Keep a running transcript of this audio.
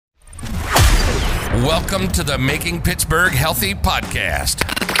Welcome to the Making Pittsburgh Healthy podcast.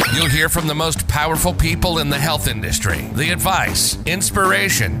 You'll hear from the most powerful people in the health industry. The advice,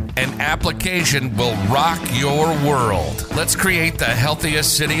 inspiration, and application will rock your world. Let's create the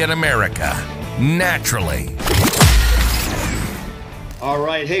healthiest city in America, naturally. All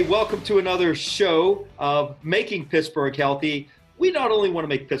right. Hey, welcome to another show of Making Pittsburgh Healthy. We not only want to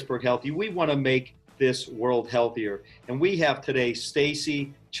make Pittsburgh healthy, we want to make this world healthier. And we have today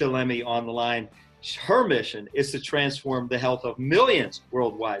Stacey Chillemi on the line. Her mission is to transform the health of millions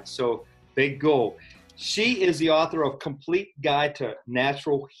worldwide. So big goal. She is the author of Complete Guide to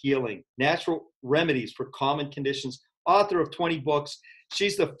Natural Healing, Natural Remedies for Common Conditions, author of 20 books.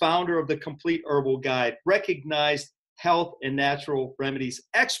 She's the founder of the Complete Herbal Guide, recognized health and natural remedies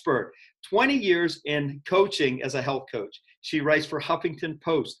expert, 20 years in coaching as a health coach. She writes for Huffington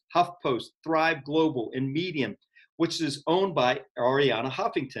Post, Huff Post, Thrive Global, and Medium, which is owned by Arianna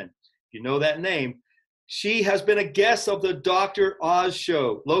Huffington. You know that name. She has been a guest of the Dr. Oz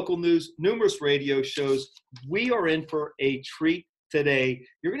Show, local news, numerous radio shows. We are in for a treat today.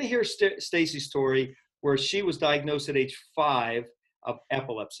 You're going to hear Stacey's story where she was diagnosed at age 5 of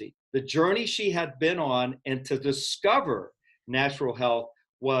epilepsy. The journey she had been on and to discover natural health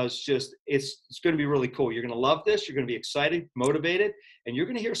was just, it's going to be really cool. You're going to love this. You're going to be excited, motivated, and you're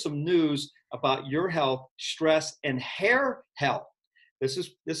going to hear some news about your health, stress, and hair health. This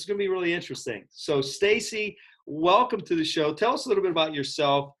is going to be really interesting. So Stacey, welcome to the show. Tell us a little bit about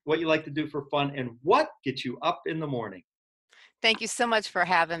yourself, what you like to do for fun, and what gets you up in the morning. Thank you so much for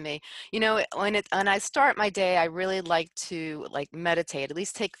having me. You know, when I start my day, I really like to meditate, at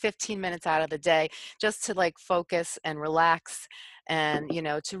least take 15 minutes out of the day just to focus and relax and,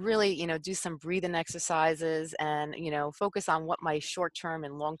 to really, do some breathing exercises and, focus on what my short-term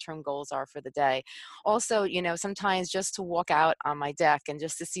and long-term goals are for the day. Also, sometimes just to walk out on my deck and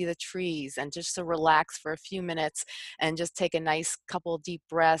just to see the trees and just to relax for a few minutes and just take a nice couple deep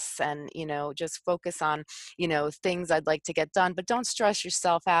breaths and, just focus on, things I'd like to get done, but don't stress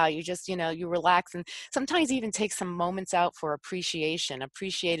yourself out. You just, you relax and sometimes even take some moments out for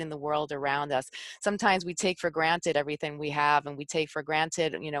appreciating the world around us. Sometimes we take for granted everything we have and we take for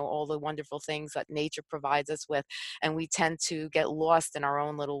granted, all the wonderful things that nature provides us with, and we tend to get lost in our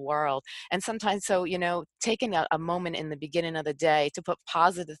own little world. And sometimes, so, taking a moment in the beginning of the day to put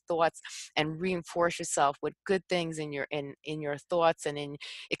positive thoughts and reinforce yourself with good things in your thoughts, and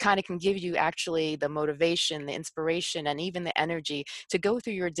it kind of can give you actually the motivation, the inspiration, and even the energy to go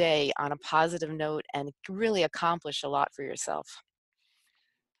through your day on a positive note and really accomplish a lot for yourself.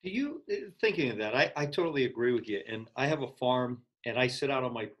 Do you, thinking of that, I totally agree with you. And I have a farm and I sit out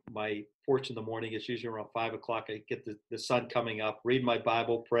on my porch in the morning. It's usually around 5 o'clock. I get the sun coming up, read my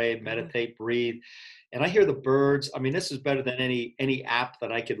Bible, pray, meditate, breathe. And I hear the birds. I mean, this is better than any app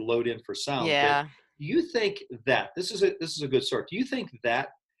that I could load in for sound. Yeah. But do you think that this is a good start? Do you think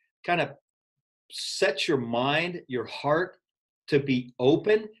that kind of sets your mind, your heart to be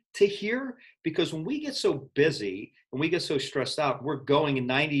open to hear? Because when we get so busy and we get so stressed out, we're going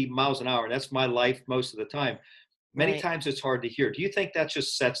 90 miles an hour. That's my life most of the time. Many Right. times it's hard to hear. Do you think that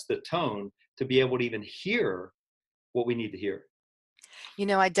just sets the tone to be able to even hear what we need to hear?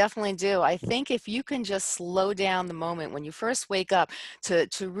 I definitely do. I think if you can just slow down the moment when you first wake up to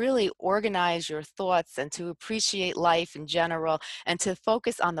really organize your thoughts and to appreciate life in general and to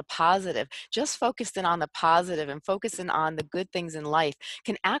focus on the positive, just focusing on the positive and focusing on the good things in life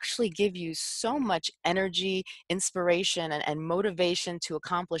can actually give you so much energy, inspiration, and motivation to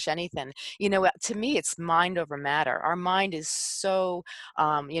accomplish anything. To me, it's mind over matter. Our mind is so,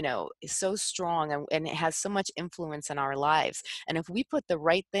 is so strong and it has so much influence in our lives. And if we put the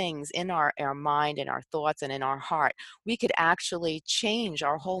right things in our mind and our thoughts and in our heart, we could actually change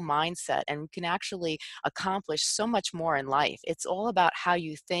our whole mindset and we can actually accomplish so much more in life. It's all about how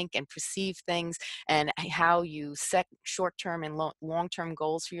you think and perceive things and how you set short-term and long-term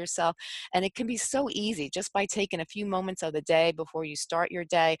goals for yourself. And it can be so easy just by taking a few moments of the day before you start your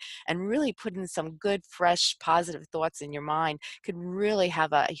day and really putting some good, fresh, positive thoughts in your mind could really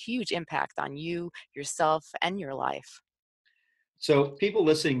have a huge impact on you, yourself, and your life. So people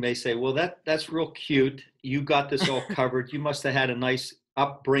listening may say, well, that's real cute. You got this all covered. You must have had a nice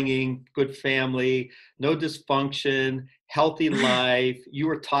upbringing, good family, no dysfunction, healthy life. You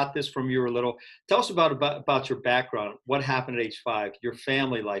were taught this from you were little. Tell us about your background. What happened at age 5, your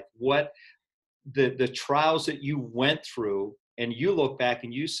family life, what the trials that you went through, and you look back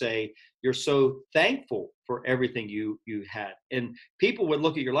and you say, you're so thankful for everything you had. And people would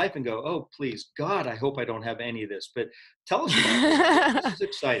look at your life and go, oh, please, God, I hope I don't have any of this. But tell us about this. This is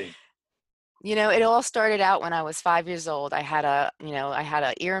exciting. It all started out when I was 5 years old. I had a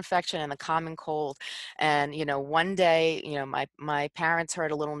ear infection and a common cold. And, one day, my parents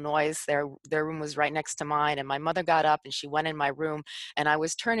heard a little noise. Their room was right next to mine. And my mother got up and she went in my room and I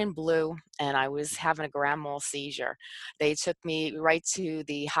was turning blue and I was having a grand mal seizure. They took me right to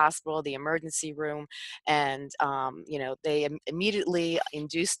the hospital, the emergency room, and, they immediately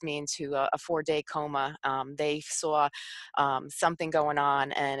induced me into a 4-day coma. They saw something going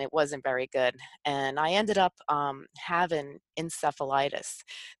on and it wasn't very good. And I ended up having encephalitis.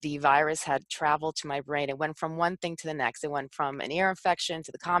 The virus had traveled to my brain. It went from one thing to the next. It went from an ear infection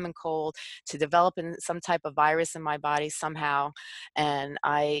to the common cold to developing some type of virus in my body somehow. And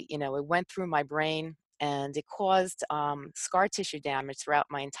it went through my brain and it caused scar tissue damage throughout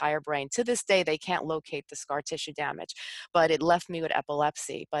my entire brain. To this day, they can't locate the scar tissue damage, but it left me with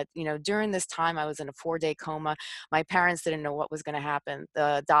epilepsy. But, during this time, I was in a 4-day coma. My parents didn't know what was going to happen.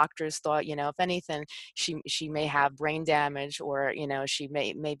 The doctors thought, if anything, she may have brain damage or, she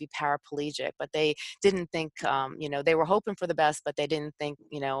may be paraplegic, but they didn't think, they were hoping for the best, but they didn't think,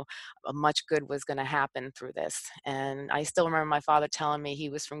 much good was going to happen through this. And I still remember my father telling me he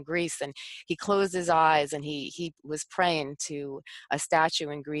was from Greece and he closed his eyes and he was praying to a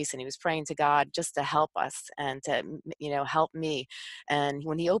statue in Greece and he was praying to God just to help us and to, help me. And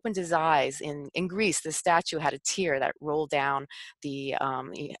when he opened his eyes in Greece, the statue had a tear that rolled down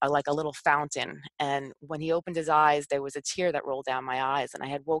like a little fountain. And when he opened his eyes, there was a tear that rolled down my eyes. And I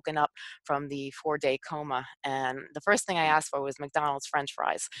had woken up from the 4-day coma. And the first thing I asked for was McDonald's French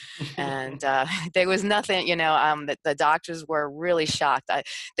fries. And there was nothing, the doctors were really shocked.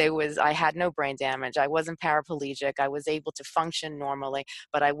 I had no brain damage. I wasn't paraplegic. I was able to function normally,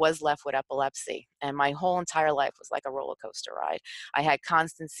 but I was left with epilepsy. And my whole entire life was like a roller coaster ride. I had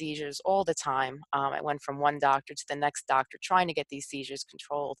constant seizures all the time. I went from one doctor to the next doctor trying to get these seizures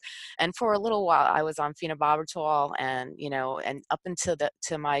controlled. And for a little while, I was on phenobarbital, and and up until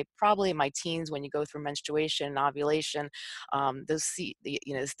probably my teens, when you go through menstruation and ovulation,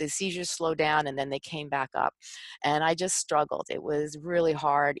 the seizures slowed down and then they came back up, and I just struggled. It was really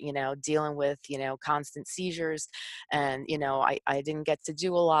hard, dealing with constant seizures, and I didn't get to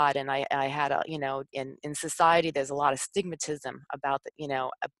do a lot, and I had in society there's a lot of stigmatism about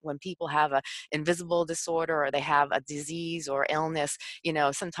when people have a invisible disorder or they have a disease or illness,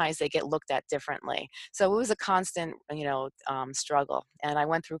 sometimes they get looked at differently. So it was a constant struggle. And I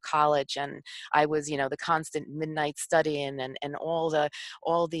went through college and I was the constant midnight studying and all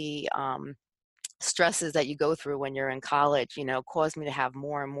the stresses that you go through when you're in college, caused me to have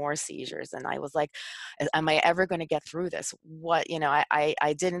more and more seizures. And I was like, am I ever going to get through this?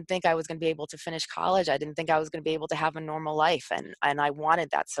 I didn't think I was going to be able to finish college. I didn't think I was going to be able to have a normal life. And I wanted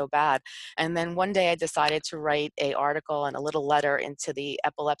that so bad. And then one day I decided to write a article and a little letter into the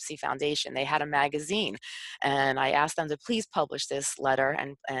Epilepsy Foundation. They had a magazine and I asked them to please publish this letter.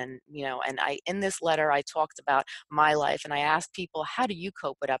 In this letter, I talked about my life and I asked people, how do you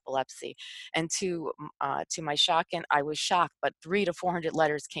cope with epilepsy? And to my shock, and I was shocked, but 300 to 400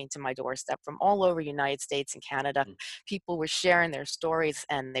 letters came to my doorstep from all over the United States and Canada. People were sharing their stories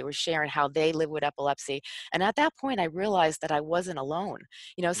and they were sharing how they live with epilepsy. And at that point, I realized that I wasn't alone.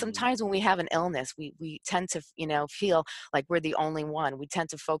 Sometimes when we have an illness, we tend to, feel like we're the only one. We tend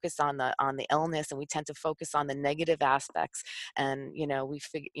to focus on the illness and we tend to focus on the negative aspects. And, we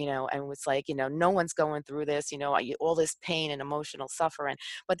figure, and it's like, no one's going through this, all this pain and emotional suffering.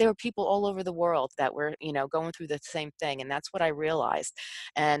 But there were people all over the world that were, going through the same thing. And that's what I realized.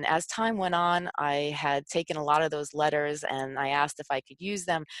 And as time went on, I had taken a lot of those letters and I asked if I could use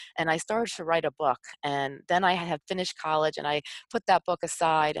them. And I started to write a book. And then I had finished college and I put that book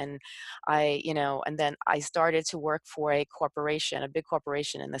aside and and then I started to work for a corporation, a big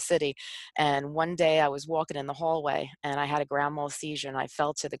corporation in the city. And one day I was walking in the hallway and I had a grand mal seizure and I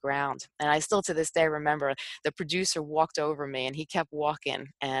fell to the ground. And I still to this day remember the producer walked over me and he kept walking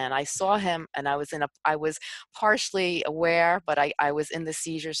and I saw him and I was partially aware, but I was in the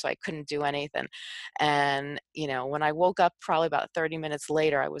seizure, so I couldn't do anything. And, when I woke up probably about 30 minutes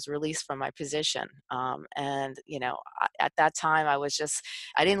later, I was released from my position. At that time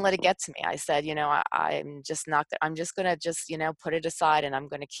I didn't let it get to me. I said, I'm just not, I'm just going to just, put it aside and I'm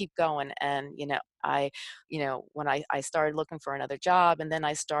going to keep going. And, when I started looking for another job and then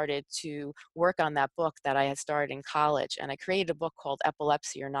I started to work on that book that I had started in college and I created a book called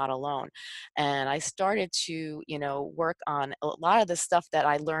Epilepsy, You're Not Alone. And I started to, work on a lot of the stuff that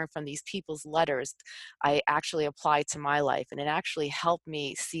I learned from these people's letters. I actually applied to my life and it actually helped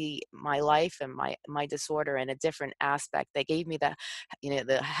me see my life and my disorder in a different aspect. They gave me the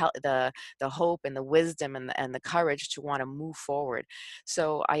hope and the wisdom and the courage to want to move forward.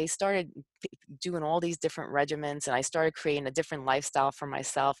 So I started doing all these different regimens, and I started creating a different lifestyle for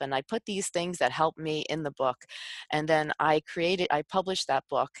myself. And I put these things that helped me in the book. And then I published that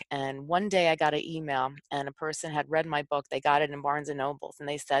book. And one day I got an email, and a person had read my book. They got it in Barnes and Nobles, and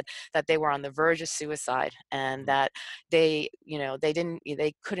they said that they were on the verge of suicide, and that they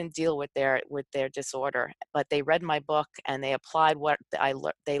couldn't deal with their disorder, but they read my book and they applied what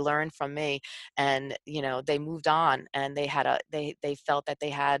they learned from me, and they moved on, and they felt that they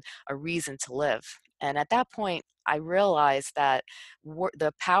had a reason to live. And at that point, I realized that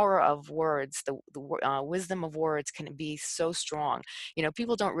the power of words, the wisdom of words, can be so strong.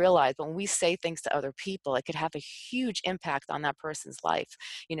 People don't realize, but when we say things to other people, it could have a huge impact on that person's life.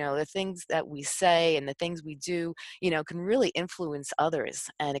 The things that we say and the things we do, can really influence others,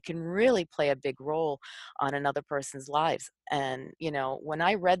 and it can really play a big role on another person's lives. And when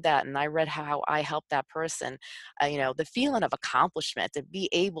I read that, and I read how I helped that person, the feeling of accomplishment, to be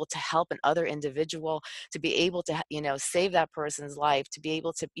able to help an other individual, to be able to save that person's life, to be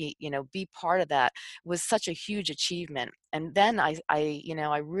able to be part of that, was such a huge achievement. And then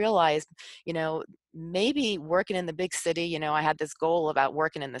I realized, maybe working in the big city, I had this goal about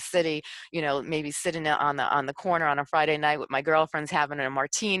working in the city, maybe sitting on the corner on a Friday night with my girlfriends having a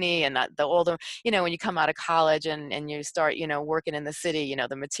martini, and the older, when you come out of college and you start, working in the city,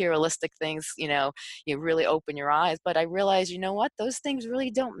 the materialistic things, you really open your eyes. But I realized, what, those things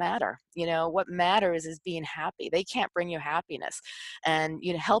really don't matter. What matters is being happy. They can't bring you happiness. And,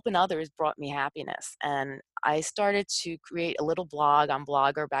 helping others brought me happiness. And I started to create a little blog on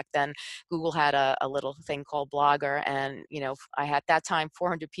Blogger. Back then, Google had a little thing called Blogger. And, I had that time,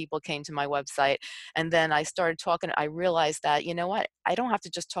 400 people came to my website. And then I started talking. I realized that, what, I don't have to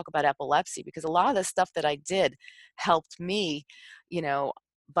just talk about epilepsy, because a lot of the stuff that I did helped me,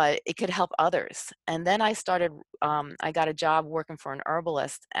 but it could help others. And then I started, I got a job working for an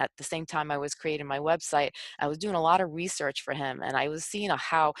herbalist at the same time I was creating my website. I was doing a lot of research for him, and I was seeing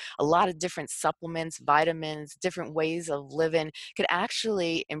how a lot of different supplements, vitamins, different ways of living could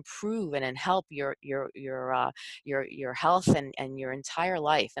actually improve and help your health and your entire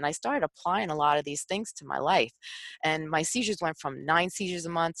life. And I started applying a lot of these things to my life. And my seizures went from 9 seizures a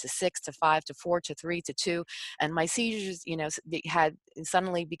month to 6 to 5 to 4 to 3 to 2. And my seizures, had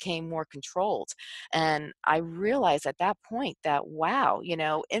suddenly became more controlled. And I realized at that point that, wow,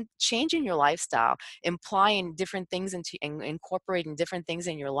 in changing your lifestyle, implying different things and incorporating different things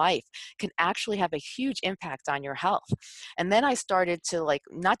in your life can actually have a huge impact on your health. And then I started to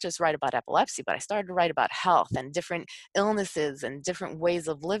not just write about epilepsy, but I started to write about health and different illnesses and different ways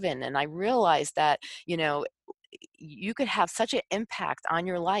of living. And I realized that, you could have such an impact on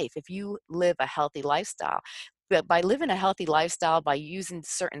your life if you live a healthy lifestyle. But by living a healthy lifestyle, by using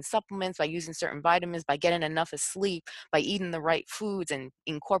certain supplements, by using certain vitamins, by getting enough of sleep, by eating the right foods and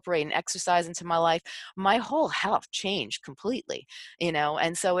incorporating exercise into my life, my whole health changed completely,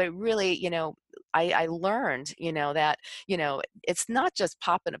 and so it really, I learned, that, it's not just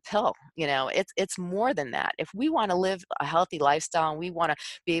popping a pill, it's more than that. If we want to live a healthy lifestyle and we want to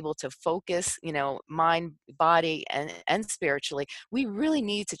be able to focus, mind, body, and spiritually, we really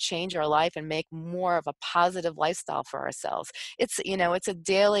need to change our life and make more of a positive lifestyle for ourselves. It's a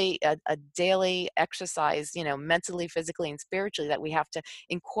daily exercise, mentally, physically, and spiritually, that we have to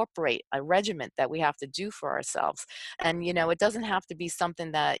incorporate, a regimen that we have to do for ourselves. And, it doesn't have to be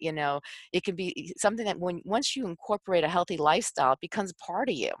something that, it can be something that once you incorporate a healthy lifestyle, it becomes part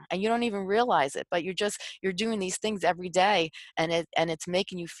of you and you don't even realize it, but you're doing these things every day, and it's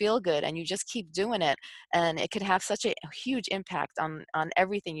making you feel good, and you just keep doing it. And it could have such a huge impact on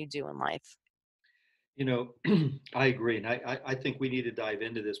everything you do in life. I agree. And I think we need to dive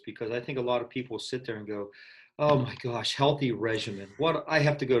into this, because I think a lot of people sit there and go, oh my gosh, healthy regimen. What, I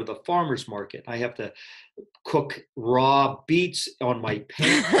have to go to the farmer's market. I have to cook raw beets on my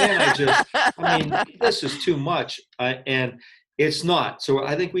pan. I mean, this is too much. And it's not. So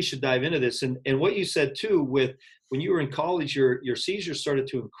I think we should dive into this. And what you said too, with when you were in college, your seizures started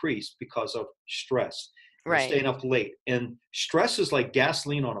to increase because of stress. You're Right. staying up late. And stress is like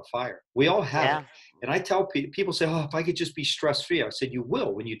gasoline on a fire. We all have it. Yeah. And I tell people say, oh, if I could just be stress free. I said, you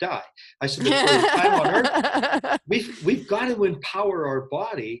will when you die. I said, but for your time on earth, we've got to empower our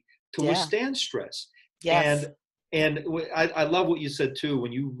body to Yeah. withstand stress. Yes. And I love what you said too,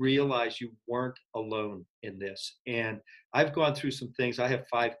 when you realize you weren't alone in this. And I've gone through some things. I have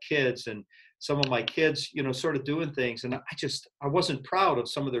 5 kids, and some of my kids, sort of doing things. And I wasn't proud of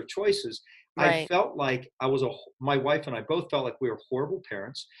some of their choices. I Right. felt like my wife and I both felt like we were horrible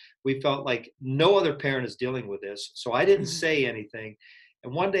parents. We felt like no other parent is dealing with this. So I didn't Mhm. say anything.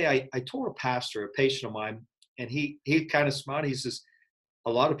 And one day I told a pastor, a patient of mine, and he kind of smiled. He says,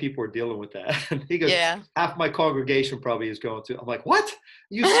 a lot of people are dealing with that. And he goes, Yeah. half my congregation probably is going through. I'm like, what?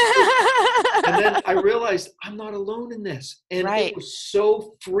 You And then I realized I'm not alone in this. And it Right. was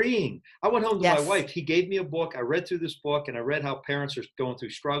so freeing. I went home to my Yes. wife. He gave me a book. I read through this book and I read how parents are going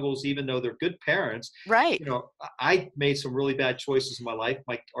through struggles, even though they're good parents. Right. You know, I made some really bad choices in my life.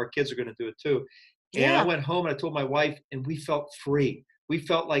 Our kids are going to do it too. And I Yeah. went home and I told my wife, and we felt free. We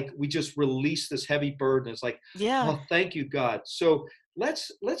felt like we just released this heavy burden. It's like, Yeah. oh, thank you, God. So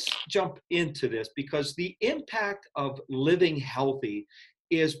let's jump into this, because the impact of living healthy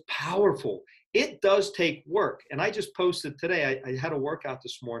is powerful. It does take work. And I just posted today, I had a workout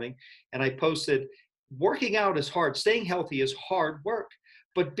this morning, and I posted, working out is hard. Staying healthy is hard work.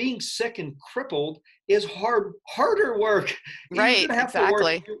 But being sick and crippled is harder work. You're Right. gonna have to work.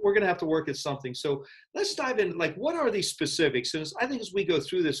 Exactly. We're gonna have to work at something. So let's dive in. Like, what are these specifics? And I think as we go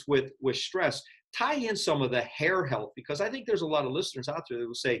through this with stress, tie in some of the hair health, because I think there's a lot of listeners out there that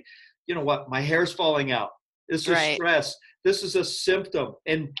will say, you know what, my hair's falling out. This is Right. stress. This is a symptom,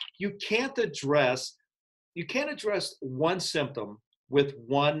 and you can't address one symptom with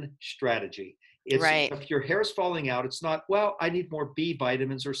one strategy. It's, Right. if your hair's falling out, it's not, well, I need more B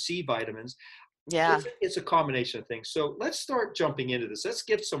vitamins or C vitamins. Yeah. It's a combination of things. So let's start jumping into this. Let's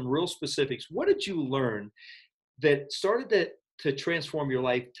give some real specifics. What did you learn that started to transform your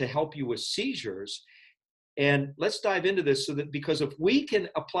life to help you with seizures? And let's dive into this, so that, because if we can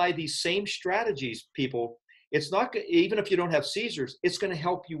apply these same strategies, people, it's not, even if you don't have seizures, it's going to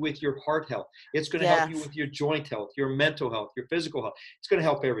help you with your heart health. It's going to help you Yes. with your joint health, your mental health, your physical health. It's going to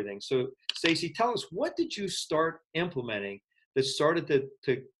help everything. So Stacey, tell us, what did you start implementing that started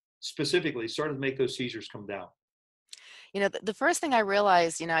to specifically started to make those seizures come down? The first thing I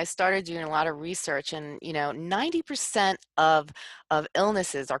realized, I started doing a lot of research, and 90% of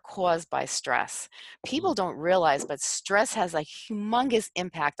illnesses are caused by stress. People Mm. don't realize, but stress has a humongous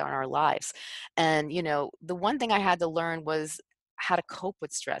impact on our lives. And the one thing I had to learn was how to cope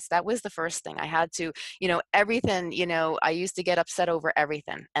with stress. That was the first thing I had to, everything, I used to get upset over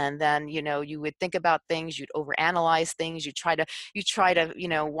everything. And then, you would think about things, you'd overanalyze things, you try to,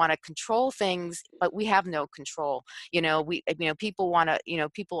 want to control things, but we have no control. People want to,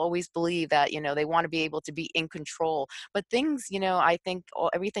 people always believe that, they want to be able to be in control, but things, I think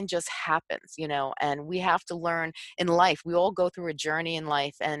everything just happens, and we have to learn in life. We all go through a journey in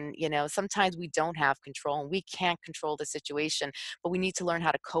life, and, sometimes we don't have control and we can't control the situation, but we need to learn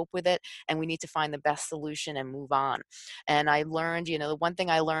how to cope with it, and we need to find the best solution and move on. And I learned, the one thing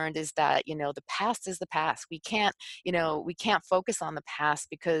I learned is that, the past is the past. We can't focus on the past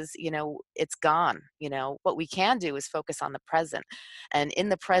because, it's gone. What we can do is focus on the present. And in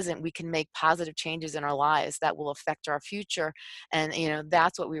the present, we can make positive changes in our lives that will affect our future. And,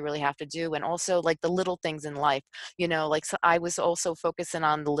 that's what we really have to do. And also, like, the little things in life, like, so I was also focusing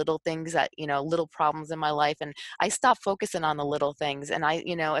on the little things that, little problems in my life. And I stopped focusing on the little things. And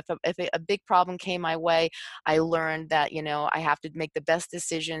if a big problem came my way, I learned that, I have to make the best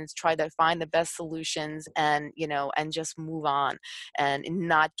decisions, try to find the best solutions, and, and just move on, and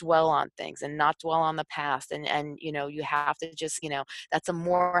not dwell on things, and not dwell on the past. And, you have to just, that's a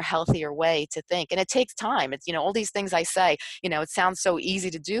more healthier way to think. And it takes time. It's, all these things I say, it sounds so easy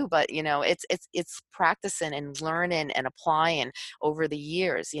to do, but, it's practicing and learning and applying over the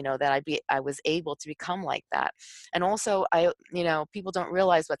years, that I was able to become like that. And also, people don't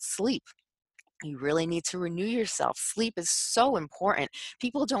realize, but sleep, you really need to renew yourself. Sleep is so important.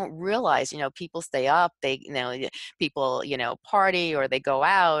 People don't realize, people stay up, people, party, or they go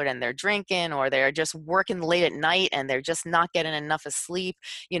out and they're drinking, or they're just working late at night and they're just not getting enough of sleep,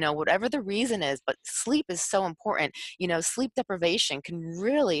 whatever the reason is, but sleep is so important. Sleep deprivation can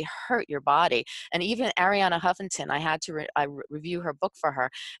really hurt your body. And even Arianna Huffington, I had to review her book for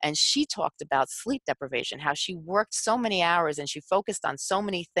her, and she talked about sleep deprivation, how she worked so many hours and she focused on so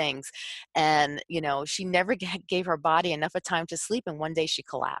many things, and she never gave her body enough of time to sleep, and one day she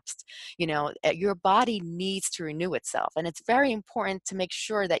collapsed. Your body needs to renew itself, and it's very important to make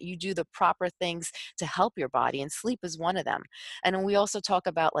sure that you do the proper things to help your body, and sleep is one of them. And then we also talk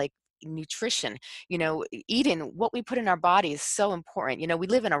about, like, nutrition. Eating what we put in our body is so important. We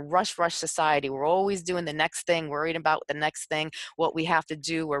live in a rush society. We're always doing the next thing, worried about the next thing, what we have to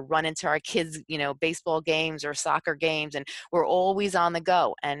do. We're running to our kids, baseball games or soccer games, and we're always on the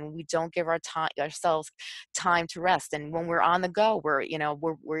go, and we don't give ourselves time to rest. And when we're on the go, we're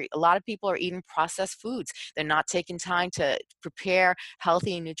a lot of people are eating processed foods. They're not taking time to prepare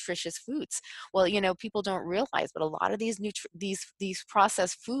healthy and nutritious foods. Well, people don't realize, but a lot of these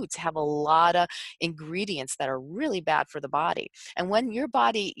processed foods have have a lot of ingredients that are really bad for the body. And when your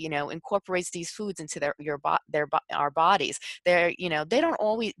body, incorporates these foods into our bodies, they don't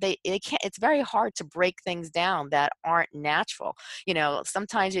always, they can't, it's very hard to break things down that aren't natural.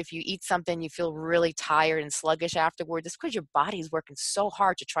 Sometimes if you eat something, you feel really tired and sluggish afterwards. It's because your body's working so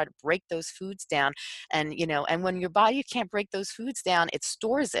hard to try to break those foods down. And when your body can't break those foods down, it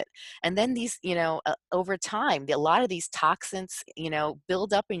stores it. And then these, over time, a lot of these toxins,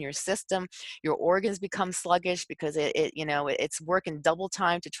 build up in your system. Your organs become sluggish because it's working double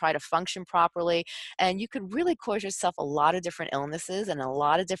time to try to function properly. And you could really cause yourself a lot of different illnesses and a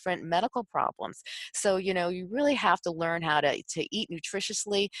lot of different medical problems. So, you really have to learn how to eat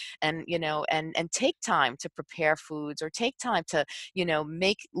nutritiously, and, and take time to prepare foods, or take time to,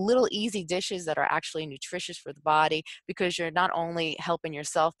 make little easy dishes that are actually nutritious for the body, because you're not only helping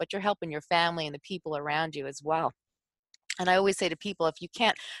yourself, but you're helping your family and the people around you as well. And I always say to people, if you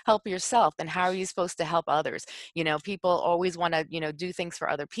can't help yourself, then how are you supposed to help others? People always want to, do things for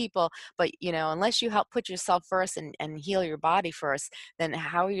other people, but, unless you help put yourself first and heal your body first, then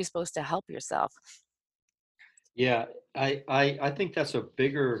how are you supposed to help yourself? Yeah, I think that's a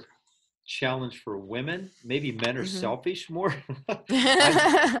bigger challenge for women. Maybe men are Hmm. selfish more. I've,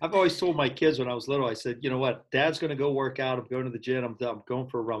 I've always told my kids when I was little, I said, you know what, Dad's going to go work out. I'm going to the gym. I'm going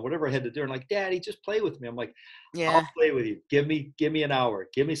for a run, whatever I had to do. And like, Daddy, just play with me. I'm like, I'll Yeah, play with you. Give me an hour.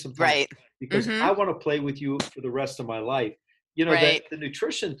 Give me some time, right. because Hmm. I want to play with you for the rest of my life. That Right. the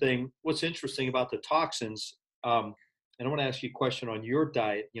nutrition thing, what's interesting about the toxins, and I want to ask you a question on your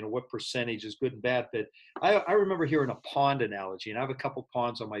diet, what percentage is good and bad. But I remember hearing a pond analogy, and I have a couple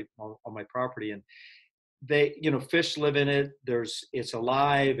ponds on my property, and they, fish live in it. It's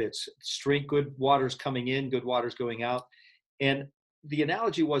alive. It's stream, good water's coming in, good water's going out. And the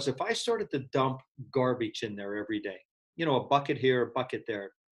analogy was, if I started to dump garbage in there every day, a bucket here, a bucket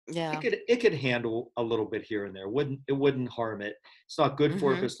there, Yeah. it could handle a little bit here and there. It wouldn't harm it. It's not good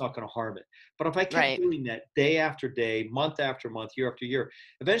for it, but Hmm. it's not going to harm it. But if I kept Right. doing that day after day, month after month, year after year,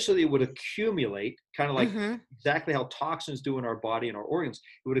 eventually it would accumulate, kind of like Hmm. exactly how toxins do in our body and our organs.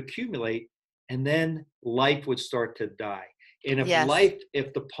 It would accumulate, and then life would start to die. And Yes.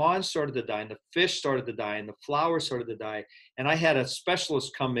 if the pond started to die, and the fish started to die, and the flowers started to die, and I had a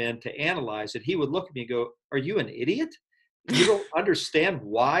specialist come in to analyze it, he would look at me and go, "Are you an idiot? You don't understand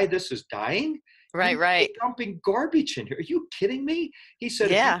why this is dying? Right. You're Right. dumping garbage in here. Are you kidding me?" He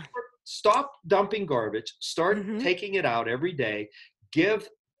said, "If you Yeah. stop dumping garbage, start Hmm. taking it out every day, give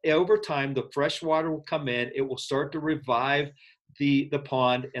over time, the fresh water will come in, it will start to revive the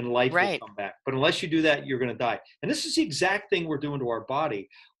pond, and life will Right. come back. But unless you do that, you're going to die." And this is the exact thing we're doing to our body.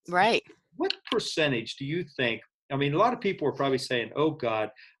 Right. What percentage do you think? I mean, a lot of people are probably saying, "Oh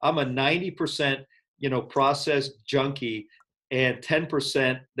God, I'm a 90%, processed junkie, and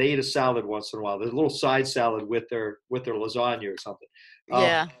 10% they eat a salad once in a while. There's a little side salad with their lasagna or something." Um,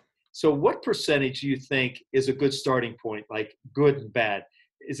 Yeah. so, what percentage do you think is a good starting point, like good and bad?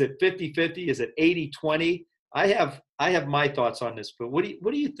 Is it 50-50? Is it 80-20? I have my thoughts on this, but what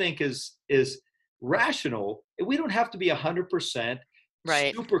do you think is rational? We don't have to be 100%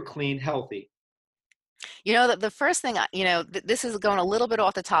 Right. super clean, healthy. The first thing, this is going a little bit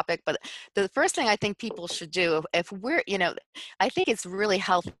off the topic, but the first thing I think people should do, if we're, I think it's really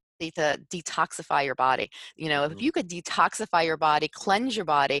healthy to detoxify your body. If Mhm. you could detoxify your body, cleanse your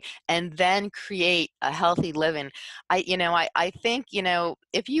body, and then create a healthy living, I think,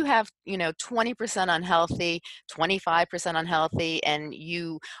 if you have, 20% unhealthy, 25% unhealthy, and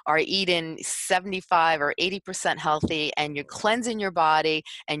you are eating 75 or 80% healthy, and you're cleansing your body,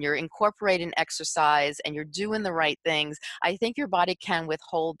 and you're incorporating exercise, and you're doing the right things, I think your body can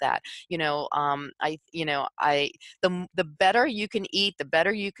withhold that. The better you can eat, the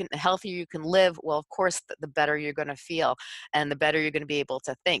healthier you can live. Well, of course, the better you're going to feel, and the better you're going to be able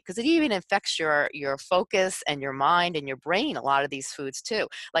to think, because it even affects your focus and your mind and your brain. A lot of these foods too.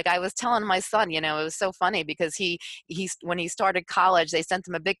 Like I was telling my son, it was so funny because he's when he started college, they sent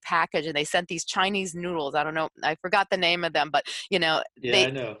him a big package, and they sent these Chinese noodles. I don't know, I forgot the name of them, but Yeah, I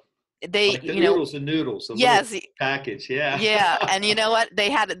know. they Like the oodles and noodles, a little yes. package. Yeah. Yeah, and you know what? They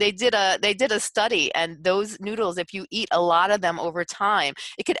did a study, and those noodles, if you eat a lot of them over time,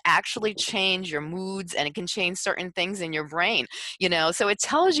 it could actually change your moods, and it can change certain things in your brain. So it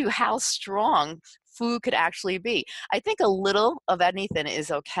tells you how strong food could actually be. I think a little of anything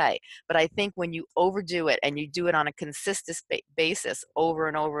is okay, but I think when you overdo it and you do it on a consistent basis over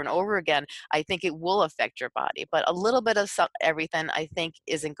and over and over again, I think it will affect your body. But a little bit of everything, I think,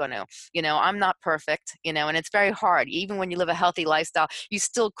 isn't going to. I'm not perfect, and it's very hard. Even when you live a healthy lifestyle, you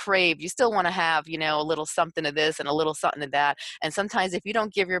still crave, you still want to have, a little something of this and a little something of that. And sometimes if you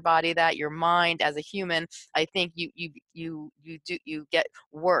don't give your body that, your mind as a human, I think you get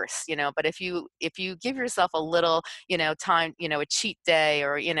worse, but if you give yourself a little, time, a cheat day,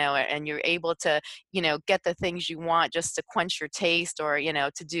 or, and you're able to, get the things you want just to quench your taste, or,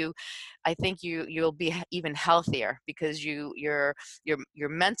 to do, I think you'll be even healthier, because you're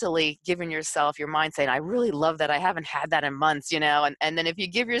mentally giving yourself, your mind saying, I really love that, I haven't had that in months, and then if you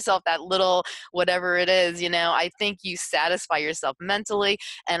give yourself that little whatever it is, I think you satisfy yourself mentally.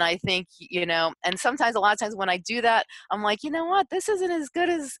 And I think, and sometimes, a lot of times when I do that, I'm like, you know what, this isn't as good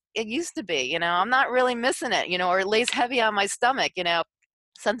as it used to be, I'm not really missing it, or it lays heavy on my stomach.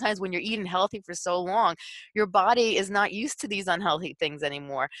 Sometimes when you're eating healthy for so long, your body is not used to these unhealthy things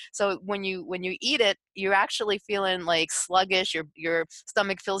anymore. So when you eat it, you're actually feeling like sluggish, your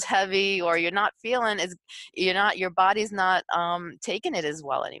stomach feels heavy, or your body's not taking it as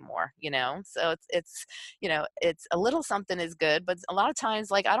well anymore, So it's a little something is good, but a lot of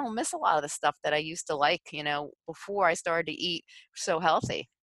times, like, I don't miss a lot of the stuff that I used to like, before I started to eat so healthy.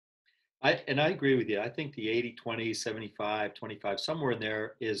 I agree with you. I think the 80-20, 75-25, somewhere in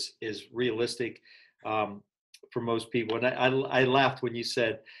there is realistic for most people. And I laughed when you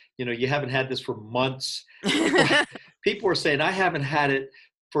said, you haven't had this for months. People, people were saying, I haven't had it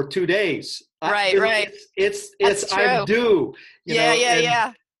for 2 days. Right. That's I'm true. due, Yeah.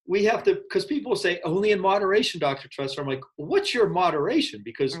 and we have to, because people say only in moderation, Dr. Trust. I'm like, what's your moderation?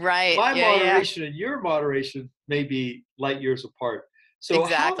 Because Right. my Yeah. moderation and your moderation may be light years apart. So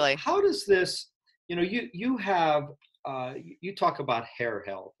Exactly. how does this, you have, you talk about hair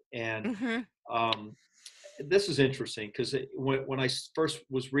health, and Mhm. um, this is interesting, because when I first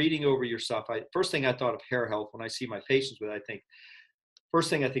was reading over your stuff, first thing I thought of hair health when I see my patients with, first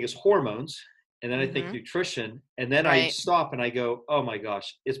thing I think is hormones, and then I think Mhm. nutrition, and then I Right. stop and I go, oh my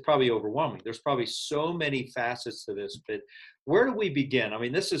gosh, it's probably overwhelming. There's probably so many facets to this, but where do we begin? I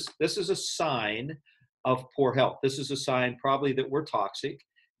mean, this is a sign of poor health. This is a sign probably that we're toxic,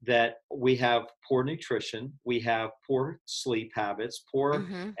 that we have poor nutrition, we have poor sleep habits, poor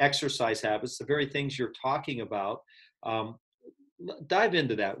Mhm. exercise habits, the very things you're talking about. Um, Dive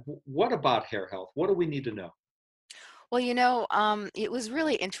into that. What about hair health? What do we need to know? Well, it was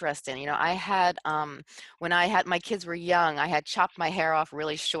really interesting. I had, when I had my kids were young, I had chopped my hair off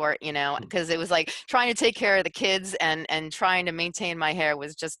really short, because it was like trying to take care of the kids and trying to maintain my hair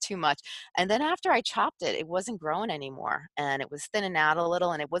was just too much. And then after I chopped it, it wasn't growing anymore, and it was thinning out a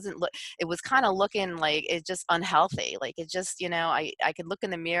little, and it was kind of looking like it's just unhealthy. Like, it just, I could look in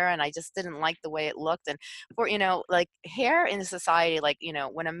the mirror and I just didn't like the way it looked. And for, like, hair in society, like,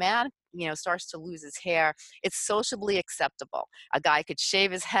 when a man, starts to lose his hair, it's sociably acceptable. A guy could shave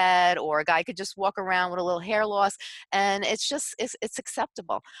his head, or a guy could just walk around with a little hair loss, and it's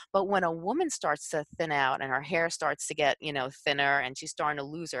acceptable. But when a woman starts to thin out and her hair starts to get, thinner, and she's starting to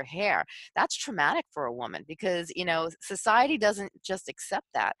lose her hair, that's traumatic for a woman, because, society doesn't just accept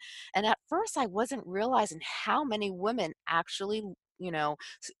that. And at first I wasn't realizing how many women actually,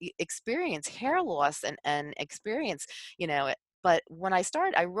 experience hair loss, and experience, but when I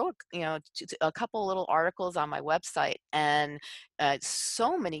started, I wrote, a couple little articles on my website, and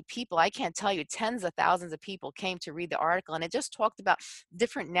so many people, I can't tell you, tens of thousands of people came to read the article, and it just talked about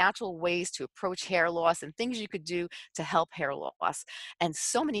different natural ways to approach hair loss and things you could do to help hair loss. And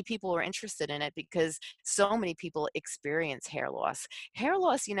so many people were interested in it, because so many people experience hair loss. Hair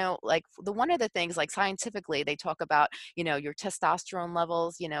loss, like, the one of the things, like, scientifically, they talk about, your testosterone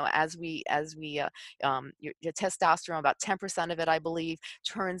levels, your testosterone, about 10% of it, I believe,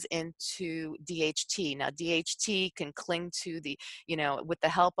 turns into DHT. Now, DHT can cling to with the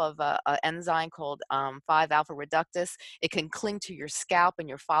help of an enzyme called 5-alpha reductase, it can cling to your scalp and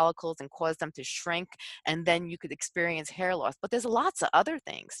your follicles and cause them to shrink, and then you could experience hair loss. But there's lots of other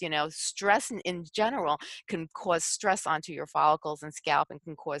things, stress in general can cause stress onto your follicles and scalp, and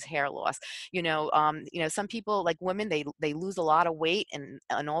can cause hair loss. Some people, like women, they lose a lot of weight, and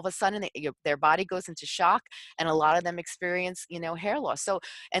all of a sudden their body goes into shock, and a lot of them experience, hair loss. So,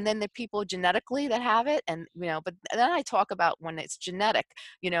 and then the people genetically that have it, and, but then I talk about when it's genetic,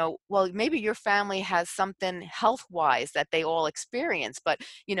 well, maybe your family has something health-wise that they all experience, but,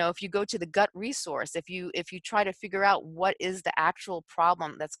 if you go to the gut resource, if you try to figure out what is the actual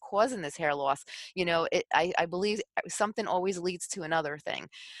problem that's causing this hair loss, I believe something always leads to another thing.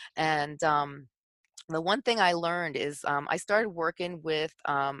 And the one thing I learned is I started working with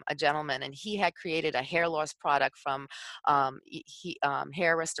a gentleman, and he had created a hair loss product from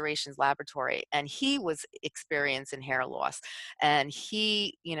Hair Restorations Laboratory, and he was experiencing hair loss. And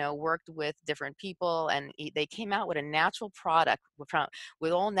he, worked with different people, and they came out with a natural product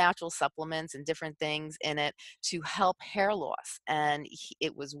with all natural supplements and different things in it to help hair loss. And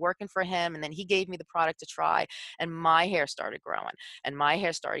it was working for him. And then he gave me the product to try, and my hair started growing and my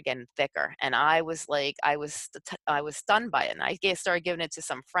hair started getting thicker, and I was like, I was stunned by it, and started giving it to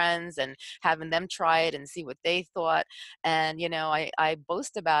some friends and having them try it and see what they thought. And I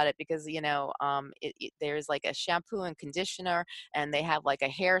boast about it because there's like a shampoo and conditioner, and they have like a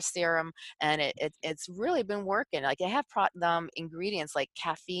hair serum, and it's really been working. Like, they have ingredients like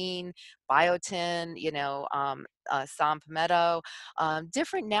caffeine, biotin, San palmetto,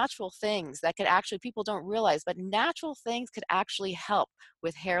 different natural things that could actually, people don't realize, but natural things could actually help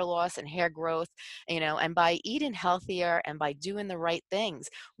with hair loss and hair growth, and by eating healthier and by doing the right things,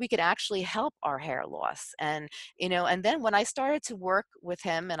 we could actually help our hair loss. And then when I started to work with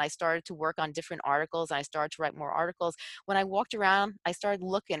him and I started to work on different articles and I started to write more articles, when I walked around, I started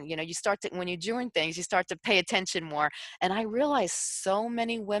looking, you start to, when you're doing things, you start to pay attention more. And I realized so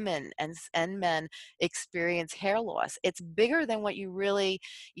many women and men experience hair loss. It's bigger than what you really,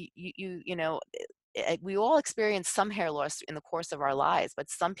 we all experience some hair loss in the course of our lives, but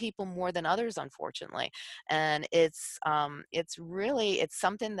some people more than others, unfortunately. And it's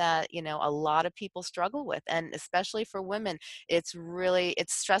something that, a lot of people struggle with. And especially for women, it's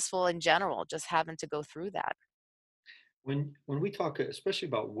stressful in general, just having to go through that. When we talk, especially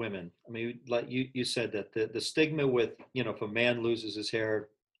about women, I mean, like you said that the stigma with, if a man loses his hair,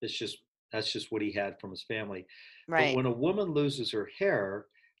 it's just that's just what he had from his family. But Right, when a woman loses her hair,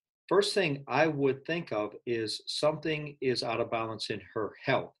 first thing I would think of is something is out of balance in her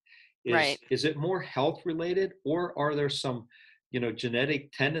health. right. Is it more health related, or are there some,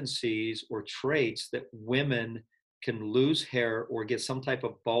 genetic tendencies or traits that women can lose hair or get some type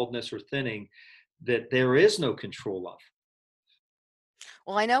of baldness or thinning that there is no control of?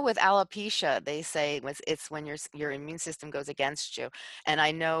 Well, I know with alopecia, they say it's when your immune system goes against you. And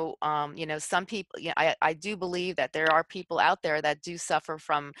I know, some people, I do believe that there are people out there that do suffer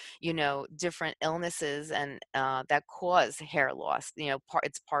from, different illnesses and that cause hair loss.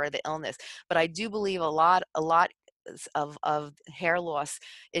 It's part of the illness. But I do believe a lot of hair loss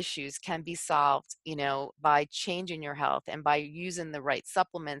issues can be solved, by changing your health and by using the right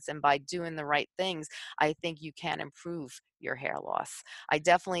supplements and by doing the right things. I think you can improve your hair loss. I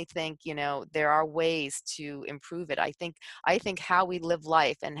definitely think, there are ways to improve it. I think how we live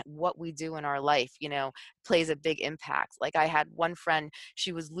life and what we do in our life, plays a big impact. Like, I had one friend,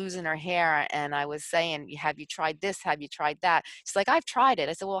 she was losing her hair, and I was saying, have you tried this? Have you tried that? She's like, I've tried it.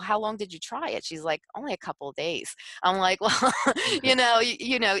 I said, well, how long did you try it? She's like, only a couple of days. I'm like, well,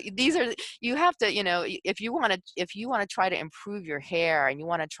 these are, you have to, if you want to try to improve your hair and you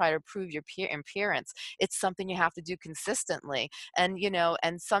want to try to improve your appearance, it's something you have to do consistently. And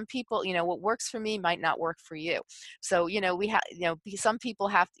some people, what works for me might not work for you. So, we have, some people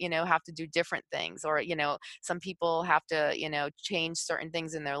have to do different things, or, some people have to, change certain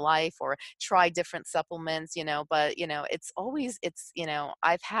things in their life or try different supplements, but,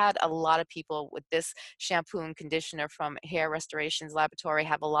 I've had a lot of people with this shampoo and conditioner from Hair Restorations Laboratory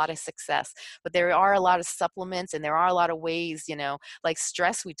have a lot of success. But there are a lot of supplements and there are a lot of ways, like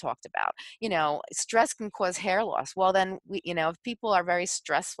stress we talked about. Stress can cause hair loss. Well, then if people are very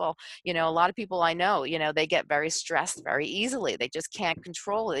stressful, a lot of people I know, they get very stressed very easily. They just can't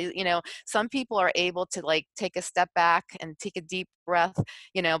control it. Some people are able to like take a step back and take a deep breath,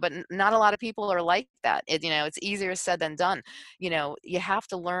 but not a lot of people are like that. It's easier said than done. You have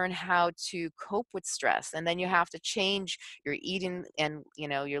to learn how to cope with stress, and then you have to change your eating and,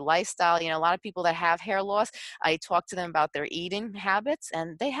 your lifestyle. A lot of people that have hair loss, I talk to them about their eating habits,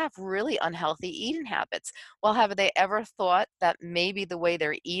 and they have really unhealthy eating habits. Well, have they ever thought that maybe the way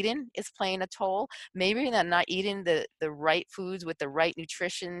they're eating is playing a toll? Maybe they're not eating the right foods with the right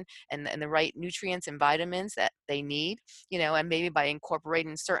nutrition and the right nutrients and vitamins that they need, and maybe by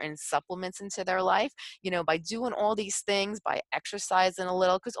incorporating certain supplements into their life, by doing all these things, by exercising a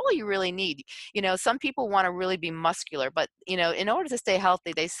little, because all you really need, some people want to really be muscular, but, in order to stay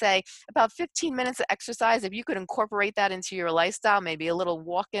healthy, they say about 15 minutes of exercise, if you could incorporate that into your lifestyle, maybe a little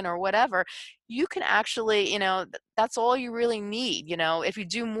walking or whatever, you can actually, that's all you really need. If you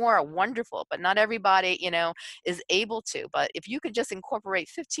do more, wonderful, but not everybody, is able to. But if you could just incorporate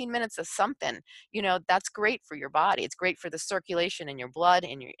 15 minutes of something, that's great for your body. It's great for the circulation in your blood,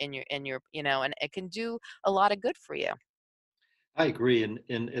 and it can do a lot of good for you. I agree.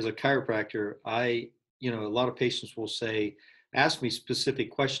 And as a chiropractor, a lot of patients will say, ask me specific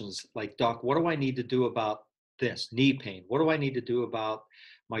questions like, Doc, what do I need to do about this knee pain? What do I need to do about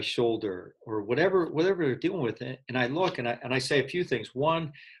my shoulder or whatever they're dealing with? And I look and I say a few things.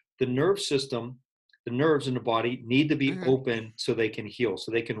 One, the nerve system, the nerves in the body need to be Hmm. open so they can heal,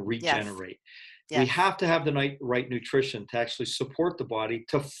 so they can Yes. regenerate. We Yes. have to have the right nutrition to actually support the body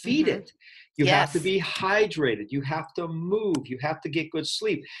to feed Hmm. it. You have to Yes. be hydrated. You have to move. You have to get good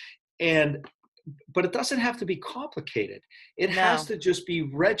sleep. And but it doesn't have to be complicated. It has No. to just be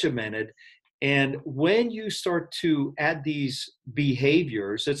regimented. And when you start to add these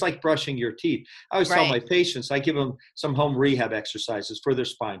behaviors, it's like brushing your teeth. I always tell Right. my patients, I give them some home rehab exercises for their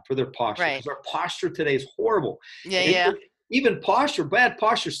spine, for their posture, Right. because our posture today is horrible. Yeah. And Yeah. even posture, bad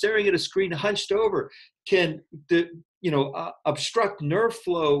posture, staring at a screen hunched over can obstruct nerve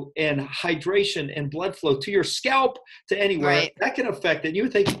flow and hydration and blood flow to your scalp, to anywhere Right. that can affect it. You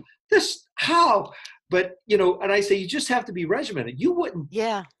would think, this how? But and I say you just have to be regimented. You wouldn't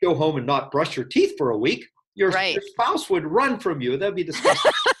Yeah. go home and not brush your teeth for a week. Your Right. spouse would run from you. That'd be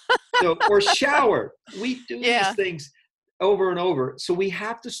disgusting. So, or shower. We do these Yeah. things over and over. So we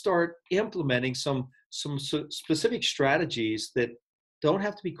have to start implementing some specific strategies that don't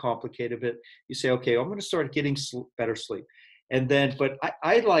have to be complicated. But you say, okay, I'm going to start getting better sleep. And then, but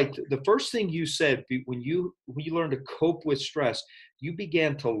I liked the first thing you said when you learn to cope with stress, you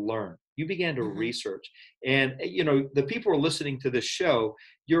began to learn. You began to Hmm. research. And the people who are listening to this show,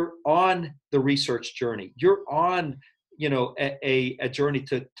 you're on the research journey. You're on a journey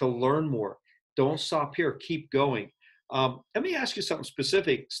to learn more. Don't stop here. Keep going. Let me ask you something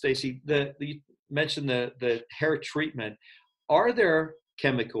specific, Stacey. You mentioned the hair treatment. Are there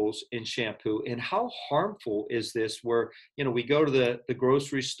chemicals in shampoo, and how harmful is this? Where we go to the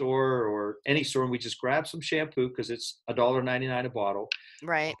grocery store or any store and we just grab some shampoo because it's $1.99 a bottle.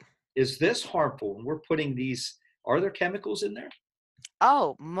 Right. Is this harmful? And we're putting these. Are there chemicals in there?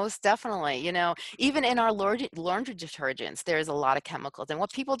 Oh, most definitely. Even in our laundry detergents, there's a lot of chemicals. And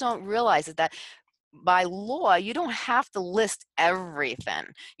what people don't realize is that by law, you don't have to list everything.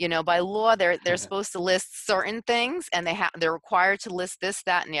 By law, they're supposed to list certain things, and they're required to list this,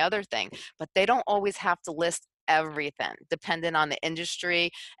 that, and the other thing. But they don't always have to list everything, depending on the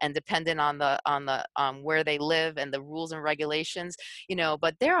industry and depending on the where they live and the rules and regulations.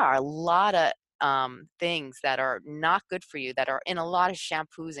 But there are a lot of things that are not good for you that are in a lot of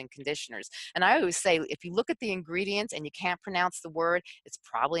shampoos and conditioners. And I always say, if you look at the ingredients and you can't pronounce the word, it's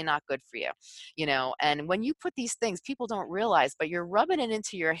probably not good for you. And when you put these things, people don't realize, but you're rubbing it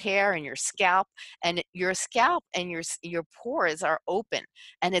into your hair and your scalp, and your scalp and your pores are open,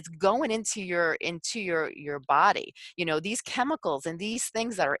 and it's going into your body. These chemicals and these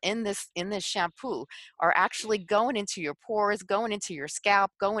things that are in this shampoo are actually going into your pores, going into your scalp,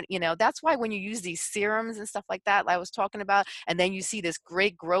 that's why when you use these serums and stuff like that I was talking about, and then you see this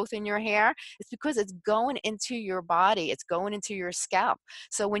great growth in your hair, it's because it's going into your body, it's going into your scalp.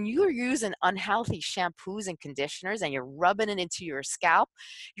 So when you're using unhealthy shampoos and conditioners and you're rubbing it into your scalp,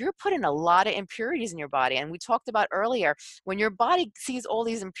 you're putting a lot of impurities in your body. And we talked about earlier, when your body sees all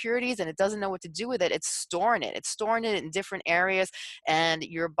these impurities and it doesn't know what to do with it, it's storing it. It's storing it in different areas, and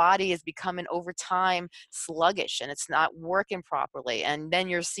your body is becoming over time sluggish and it's not working properly. And then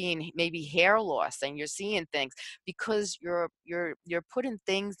you're seeing maybe hair loss, and you're seeing things because you're putting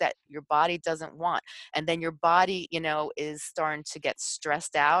things that your body doesn't want. And then your body, is starting to get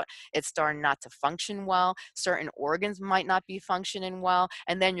stressed out. It's starting not to function well. Certain organs might not be functioning well.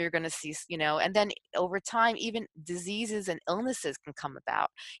 And then you're going to see, and then over time, even diseases and illnesses can come about.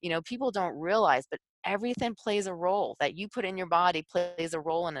 People don't realize, but everything plays a role that you put in your body plays a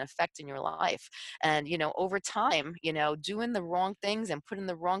role and an effect in your life. And over time, doing the wrong things and putting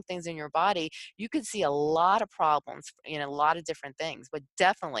the wrong things in your body, you could see a lot of problems in a lot of different things. But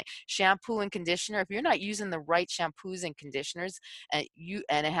definitely shampoo and conditioner, if you're not using the right shampoos and conditioners, and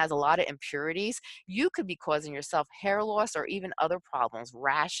it has a lot of impurities, you could be causing yourself hair loss or even other problems,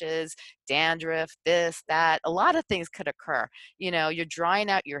 rashes, dandruff, this, that. A lot of things could occur. You're drying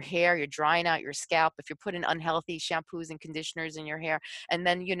out your hair, you're drying out your scalp if you're putting unhealthy shampoos and conditioners in your hair. And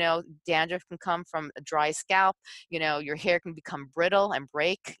then, dandruff can come from a dry scalp. Your hair can become brittle and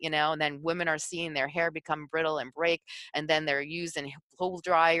break, and then women are seeing their hair become brittle and break. And then they're using blow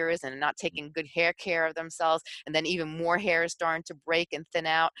dryers and not taking good hair care of themselves. And then even more hair is starting to break and thin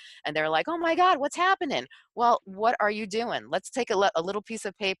out. And they're like, oh my God, what's happening? Well, what are you doing? Let's take a little piece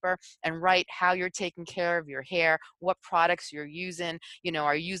of paper and write how you're taking care of your hair, what products you're using.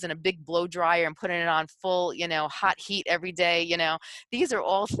 Are you using a big blow dryer and putting it on full, hot heat every day? These are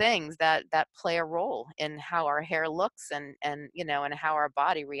all things that play a role in how our hair looks and how our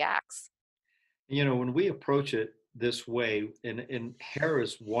body reacts. When we approach it this way, and hair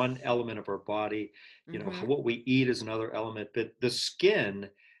is one element of our body, Hmm. what we eat is another element, but the skin,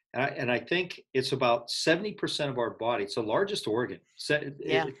 and I think it's about 70% of our body. It's the largest organ.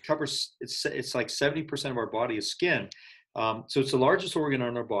 Yeah. It covers, it's like 70% of our body is skin. So it's the largest organ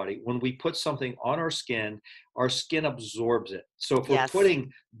on our body. When we put something on our skin absorbs it. So if we're Yes.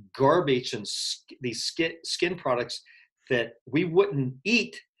 putting garbage and these skin products that we wouldn't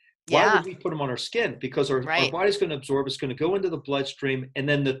eat, why Yeah. would we put them on our skin? Because our Right. body's going to absorb, it's going to go into the bloodstream, and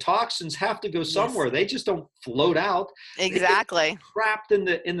then the toxins have to go Yes. somewhere. They just don't float out. They get Exactly. trapped in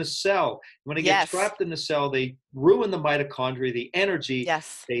the cell. When they get Yes. trapped in the cell, they ruin the mitochondria, the energy.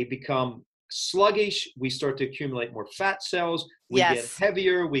 Yes. They become sluggish. We start to accumulate more fat cells. We get Yes.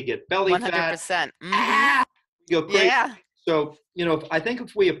 heavier. We get belly fat. 100%. Hmm. Ah, we go crazy. Yeah. So, I think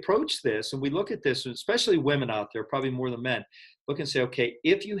if we approach this and we look at this, especially women out there, probably more than men, look and say, okay,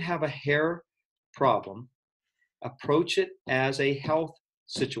 if you have a hair problem, approach it as a health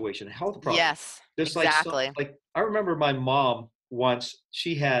situation, a health problem. Yes. Just Exactly. like I remember my mom once,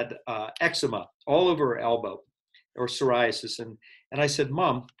 she had eczema all over her elbow or psoriasis. And I said,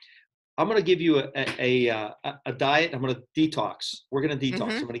 Mom, I'm going to give you a diet. I'm going to detox. We're going to detox. Hmm.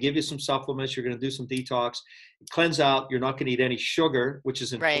 I'm going to give you some supplements. You're going to do some detox, cleanse out. You're not going to eat any sugar, which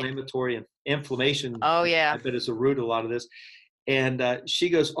is Right. inflammatory, and inflammation, Oh, I yeah. bet, is a root of a lot of this. And she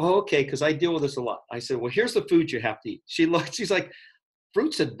goes, "Oh, okay," because I deal with this a lot. I said, "Well, here's the food you have to eat." She's like,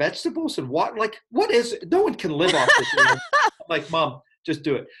 "Fruits and vegetables and what? Like, what is it? No one can live off this." I'm like, "Mom, just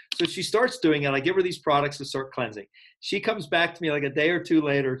do it." So she starts doing it. I give her these products to start cleansing. She comes back to me like a day or two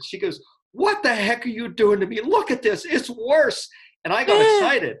later. She goes, "What the heck are you doing to me? Look at this. It's worse." And I got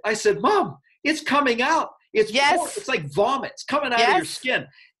excited. I said, "Mom, it's coming out. Yes. It's like vomit. It's coming out of your Yes. skin."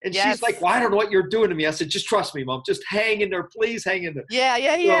 And she's like, Yes. "Well, I don't know what you're doing to me." I said, "Just trust me, Mom. Just hang in there. Please hang in there." Yeah.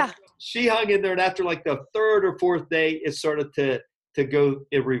 Yeah. So Yeah. she hung in there, and after like the third or fourth day, it started to go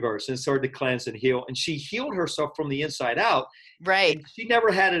in reverse and started to cleanse and heal. And she healed herself from the inside out, Right. and she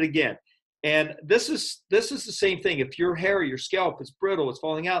never had it again. And this is the same thing. If your hair, your scalp is brittle, it's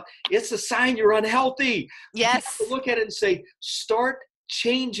falling out, it's a sign you're unhealthy. We have to Yes. look at it and say, start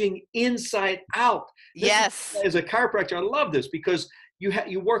changing inside out. This is, Yes. as a chiropractor, I love this because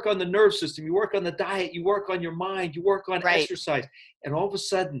you work on the nerve system, you work on the diet, you work on your mind, you work on Right. exercise, and all of a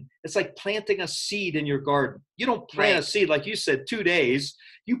sudden it's like planting a seed in your garden. You don't plant a Right. seed like you said 2 days.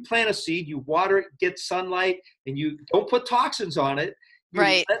 You plant a seed, you water it, get sunlight, and you don't put toxins on it. You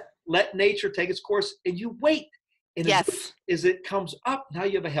Right. let nature take its course, and you wait. And Yes. as it comes up, now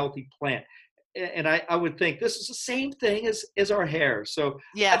you have a healthy plant. And I would think this is the same thing as our hair. So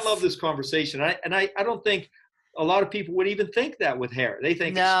I love Yes. this conversation. I don't think a lot of people would even think that with hair. They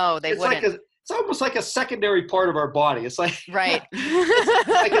think No, they it's like wouldn't. it's almost like a secondary part of our body. It's like Right. it's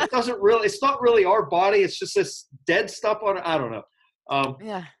like it's not really our body. It's just this dead stuff on it. I don't know. Um,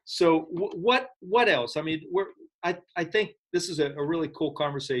 Yeah. so what else? I mean, I think this is a really cool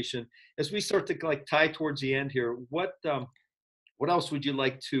conversation. As we start to like tie towards the end here, what else would you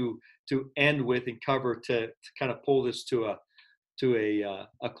like to end with and cover to kind of pull this to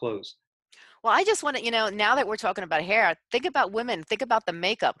a close? Well, I just want to, now that we're talking about hair, think about women, think about the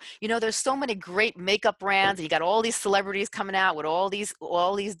makeup. There's so many great makeup brands, and you got all these celebrities coming out with all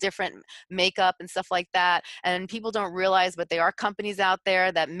these different makeup and stuff like that. And people don't realize, but there are companies out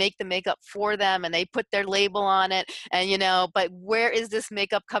there that make the makeup for them, and they put their label on it. And but where is this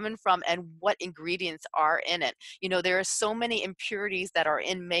makeup coming from, and what ingredients are in it? There are so many impurities that are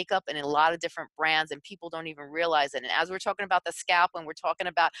in makeup and in a lot of different brands, and people don't even realize it. And as we're talking about the scalp, and we're talking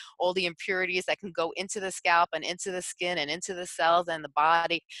about all the impurities that can go into the scalp and into the skin and into the cells and the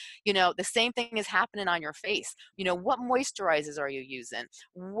body, the same thing is happening on your face. What moisturizers are you using?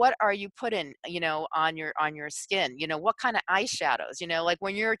 What are you putting, on your skin? What kind of eyeshadows? Like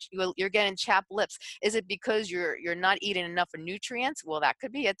when you're getting chapped lips, is it because you're not eating enough of nutrients? Well, that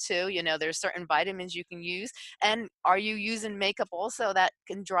could be it too. There's certain vitamins you can use. And are you using makeup also that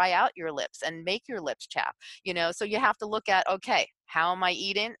can dry out your lips and make your lips chap? So you have to look at, okay, how am I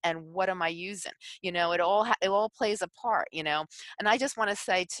eating and what am I using? It all plays a part. And I just want to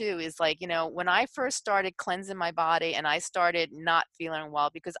say too is, like, when I first started cleansing my body and I started not feeling well,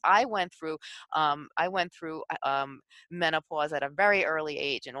 because I went through menopause at a very early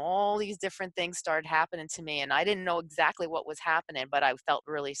age, and all these different things started happening to me, and I didn't know exactly what was happening, but I felt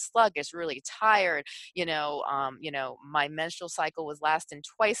really sluggish, really tired. My menstrual cycle was lasting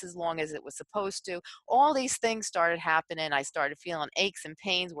twice as long as it was supposed to. All these things started happening. I started feeling feeling aches and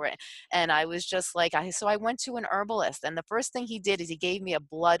pains and I was just like, so I went to an herbalist, and the first thing he did is he gave me a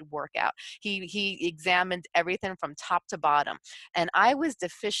blood workout. He examined everything from top to bottom, and I was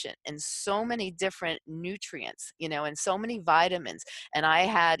deficient in so many different nutrients, and so many vitamins, and I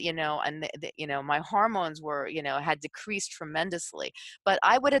had, and my hormones were, had decreased tremendously, but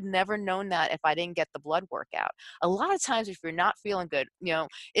I would have never known that if I didn't get the blood workout. A lot of times, if you're not feeling good,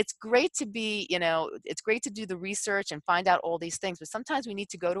 it's great to be, it's great to do the research and find out all these things, but sometimes we need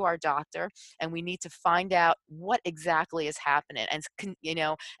to go to our doctor and we need to find out what exactly is happening, and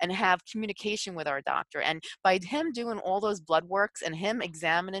and have communication with our doctor. And by him doing all those blood works and him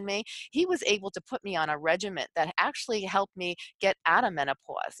examining me, he was able to put me on a regimen that actually helped me get out of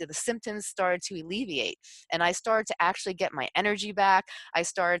menopause. The symptoms started to alleviate, and I started to actually get my energy back. I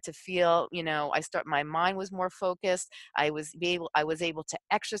started to feel, my mind was more focused. I was able to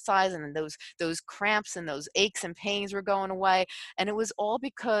exercise, and those cramps and those aches and pains were going away. And it was all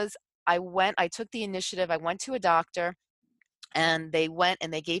because I took the initiative. I went to a doctor, and they went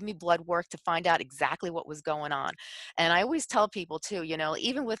and they gave me blood work to find out exactly what was going on. And I always tell people too,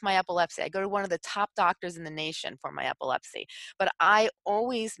 even with my epilepsy, I go to one of the top doctors in the nation for my epilepsy, but I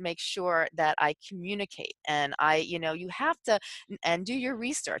always make sure that I communicate, and you have to and do your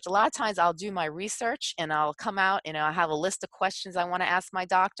research. A lot of times I'll do my research and I'll come out, I have a list of questions I want to ask my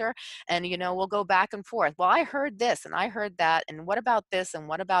doctor, and we'll go back and forth. Well, I heard this and I heard that, and what about this and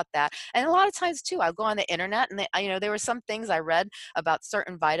what about that? And a lot of times too, I'll go on the internet, and there were some things I read about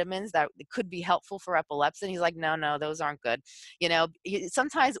certain vitamins that could be helpful for epilepsy. And he's like, no, those aren't good.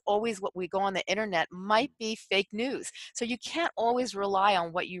 Sometimes always what we go on the internet might be fake news. So you can't always rely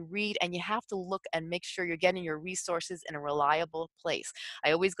on what you read, and you have to look and make sure you're getting your resources in a reliable place.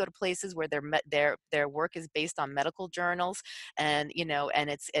 I always go to places where their work is based on medical journals, and and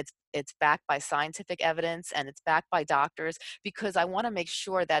it's backed by scientific evidence, and it's backed by doctors, because I want to make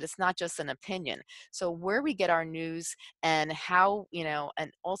sure that it's not just an opinion. So where we get our news, and how,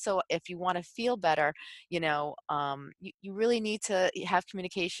 and also if you want to feel better, you really need to have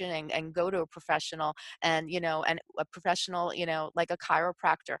communication, and go to a professional, and and a professional, like a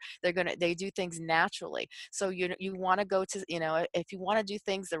chiropractor. They do things naturally. So you want to go to, if you want to do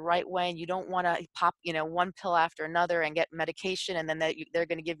things the right way, and you don't want to pop, one pill after another and get medication, and then they're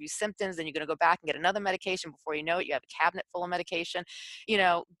going to give you symptoms, and you're going to go back and get another medication. Before you know it, you have a cabinet full of medication.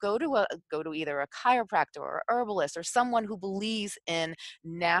 Go to either a chiropractor or a herbalist, or someone who believes in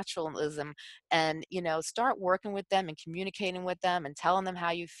naturalism, and start working with them and communicating with them and telling them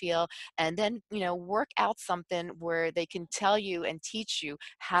how you feel, and then work out something where they can tell you and teach you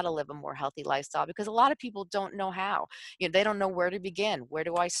how to live a more healthy lifestyle, because a lot of people don't know how. They don't know where to begin. Where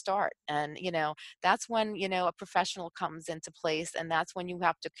do I start? And that's when a professional comes into place, and that's when you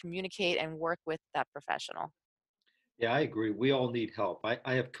have to communicate and work with that professional. Yeah, I agree. We all need help.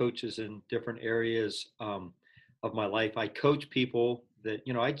 I have coaches in different areas of my life. I coach people that,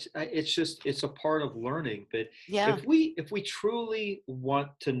 it's a part of learning. But Yeah. if we truly want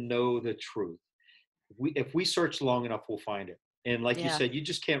to know the truth, if we search long enough, we'll find it. And like you Yeah. said, you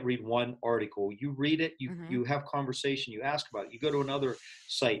just can't read one article. You read it, Hmm. you have conversation, you ask about it, you go to another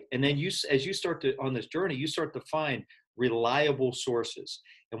site, and then as you start to on this journey, you start to find reliable sources.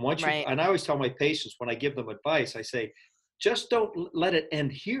 And Right. I always tell my patients when I give them advice, I say, just don't let it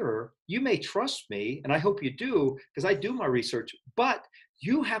end here. You may trust me, and I hope you do, because I do my research, but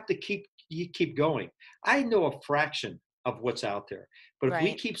you have to keep going. I know a fraction of what's out there, but if we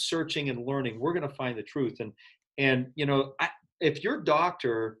Right. keep searching and learning, we're going to find the truth. And if your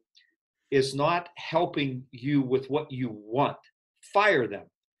doctor is not helping you with what you want, fire them.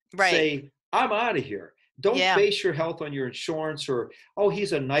 Right. Say, I'm out of here. Don't Yeah. base your health on your insurance, or, oh,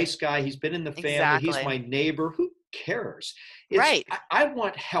 he's a nice guy, he's been in the family, he's Exactly. my neighbor. Who cares? Right. I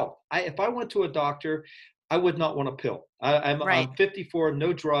want help. If I went to a doctor, I would not want a pill. Right. I'm 54,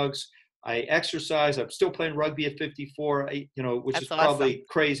 no drugs. I exercise. I'm still playing rugby at 54, which is That's awesome. probably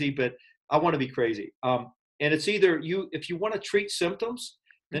crazy, but I want to be crazy. And it's either if you want to treat symptoms,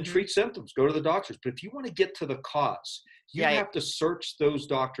 then Hmm. treat symptoms, go to the doctors. But if you want to get to the cause, you Right. have to search those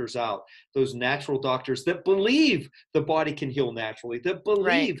doctors out, those natural doctors that believe the body can heal naturally, that Right.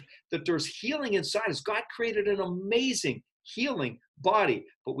 believe that there's healing inside us. God created an amazing healing body,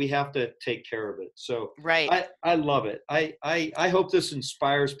 but we have to take care of it. So Right. I love it. I hope this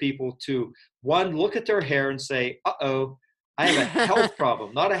inspires people to, one, look at their hair and say, uh-oh, I have a health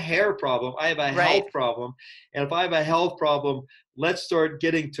problem, not a hair problem. I have a Right. health problem. And if I have a health problem, let's start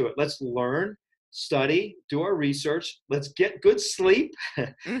getting to it. Let's learn, study, do our research. Let's get good sleep.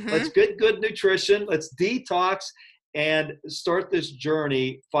 Let's Hmm. get good nutrition. Let's detox and start this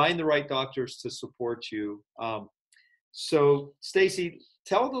journey. Find the right doctors to support you. So, Stacey,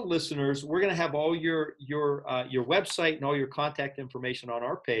 tell the listeners we're going to have all your website and all your contact information on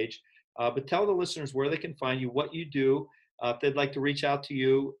our page. But tell the listeners where they can find you, what you do, if they'd like to reach out to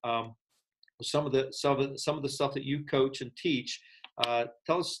you, some of the stuff that you coach and teach.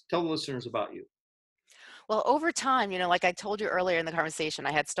 Tell the listeners about you. Well, over time, like I told you earlier in the conversation,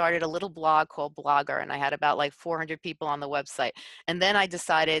 I had started a little blog called Blogger, and I had about like 400 people on the website. And then I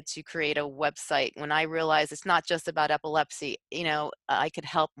decided to create a website when I realized it's not just about epilepsy. I could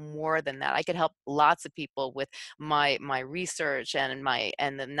help more than that. I could help lots of people with my research and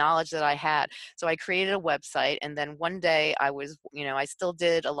the knowledge that I had. So I created a website, and then one day I still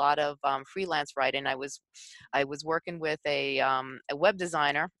did a lot of freelance writing. I was working with a web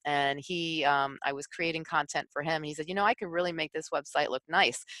designer, and I was creating content for him. He said, I could really make this website look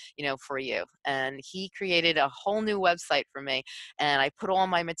nice, for you. And he created a whole new website for me, and I put all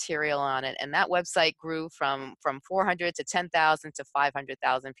my material on it. And that website grew from 400 to 10,000 to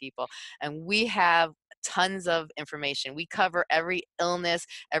 500,000 people. And we have tons of information. We cover every illness,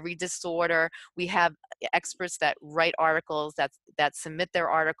 every disorder. We have experts that write articles, that submit their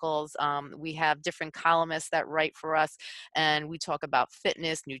articles. We have different columnists that write for us, and we talk about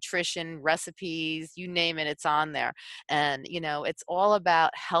fitness, nutrition, recipes, you name it, it's on there. And it's all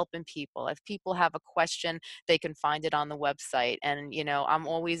about helping people. If people have a question, they can find it on the website. And I'm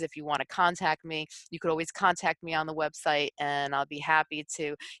always, if you want to contact me, you could always contact me on the website, and I'll be happy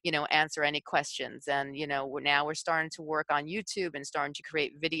to answer any questions. And we're starting to work on YouTube and starting to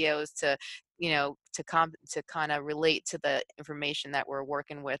create videos to kind of relate to the information that we're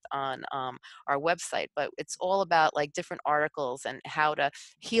working with on our website. But it's all about like different articles and how to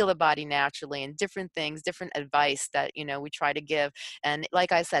heal the body naturally, and different things, different advice that we try to give. And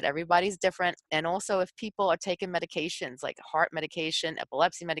like I said, everybody's different. And also, if people are taking medications like heart medication,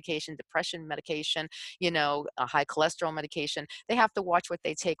 epilepsy medication, depression medication, a high cholesterol medication, they have to watch what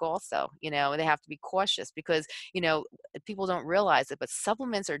they take also. They have to be cautious, because people don't realize it, but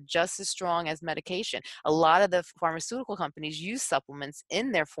supplements are just as strong as medication. A lot of the pharmaceutical companies use supplements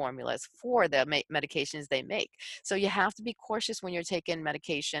in their formulas for the medications they make. So you have to be cautious when you're taking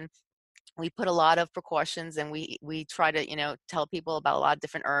medication. We put a lot of precautions, and we try to tell people about a lot of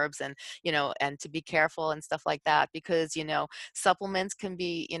different herbs, and to be careful and stuff like that, because supplements can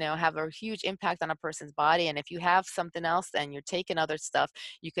be have a huge impact on a person's body. And if you have something else and you're taking other stuff,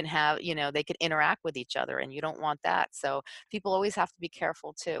 you can have they can interact with each other, and you don't want that. So people always have to be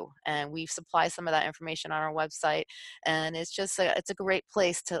careful too, and we supply some of that information on our website. And it's just it's a great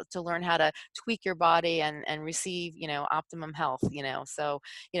place to learn how to tweak your body and receive optimum health. So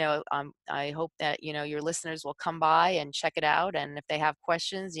I hope that your listeners will come by and check it out, and if they have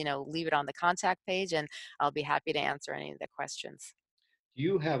questions, leave it on the contact page, and I'll be happy to answer any of the questions. Do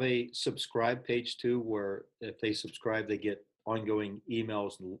you have a subscribe page too, where if they subscribe, they get ongoing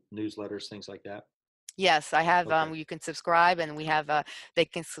emails, newsletters, things like that? Yes, I have. Okay. You can subscribe, and we have. They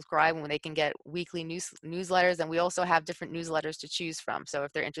can subscribe, and they can get weekly newsletters, and we also have different newsletters to choose from. So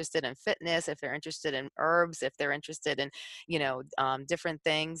if they're interested in fitness, if they're interested in herbs, if they're interested in, different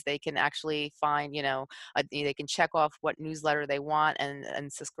things, they can actually find, they can check off what newsletter they want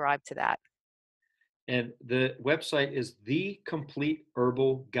and subscribe to that. And the website is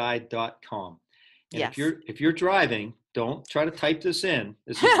thecompleteherbalguide.com. And Yes. if you're driving, don't try to type this in.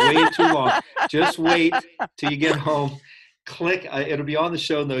 This is way too long. Just wait till you get home. Click. It'll be on the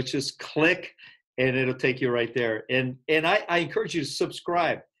show notes. Just click, and it'll take you right there. And I encourage you to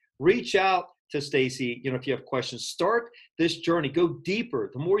subscribe. Reach out to Stacey. If you have questions, start this journey. Go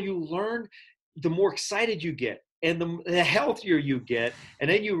deeper. The more you learn, the more excited you get, and the healthier you get. And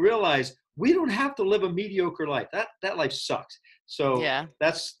then you realize we don't have to live a mediocre life. That life sucks. So Yeah.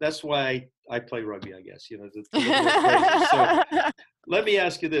 that's why I play rugby, I guess, to live more crazy. So let me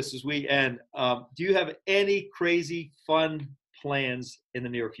ask you this as we end. Do you have any crazy fun plans in the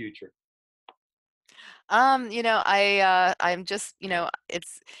near future? I'm just,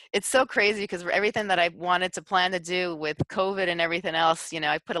 it's so crazy, because everything that I wanted to plan to do with COVID and everything else,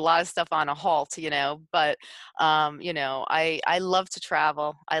 I put a lot of stuff on a halt, but, I love to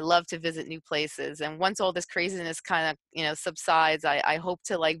travel. I love to visit new places. And once all this craziness kind of, subsides, I hope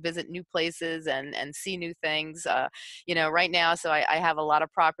to like visit new places and see new things, right now. So I have a lot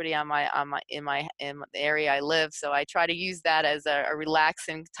of property in the area I live. So I try to use that as a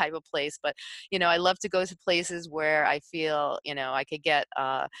relaxing type of place. But, I love to go go to places where I feel, I could get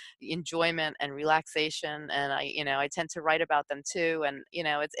enjoyment and relaxation, and I tend to write about them too. And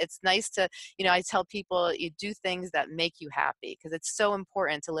it's nice to, I tell people, you do things that make you happy, because it's so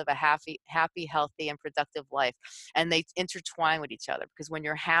important to live a happy, healthy, and productive life. And they intertwine with each other, because when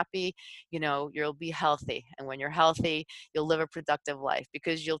you're happy, you'll be healthy, and when you're healthy, you'll live a productive life,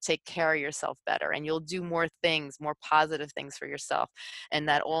 because you'll take care of yourself better, and you'll do more things, more positive things for yourself, and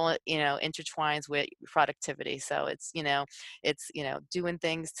that all intertwines with productivity. So it's doing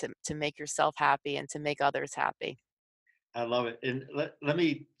things to make yourself happy and to make others happy. I love it. And let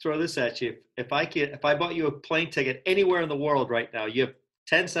me throw this at you. If I bought you a plane ticket anywhere in the world right now, you have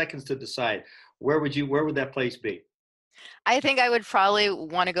 10 seconds to decide, where would that place be? I think I would probably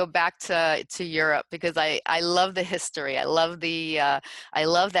want to go back to Europe, because I love the history. I love I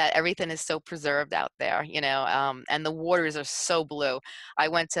love that everything is so preserved out there, and the waters are so blue. I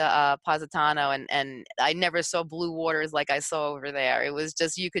went to Positano, and I never saw blue waters like I saw over there. It was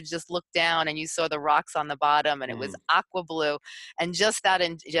just, you could just look down and you saw the rocks on the bottom, and it was aqua blue. And just that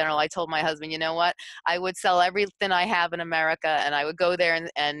in general, I told my husband, you know what? I would sell everything I have in America, and I would go there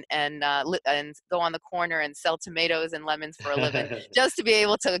and go on the corner and sell tomatoes and lemons for a living. Just to be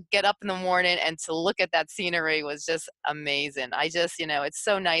able to get up in the morning and to look at that scenery was just amazing. I just, it's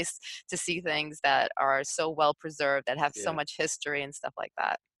so nice to see things that are so well preserved, that have so much history and stuff like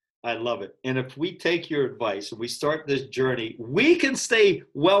that. I love it. And if we take your advice and we start this journey, we can stay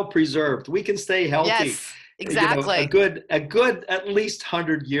well preserved. We can stay healthy. Yes, exactly. A good at least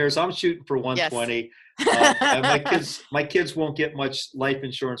 100 years. I'm shooting for 120. Yes. And my kids won't get much life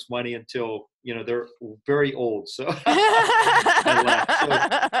insurance money until they're very old. So,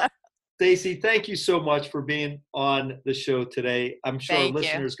 Stacey, thank you so much for being on the show today. I'm sure our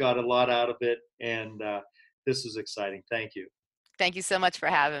listeners got a lot out of it, and this is exciting. Thank you. Thank you so much for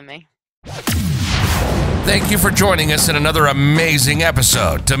having me. Thank you for joining us in another amazing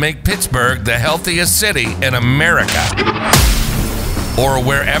episode to make Pittsburgh the healthiest city in America, or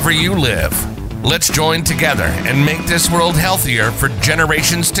wherever you live. Let's join together and make this world healthier for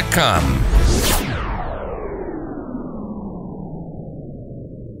generations to come.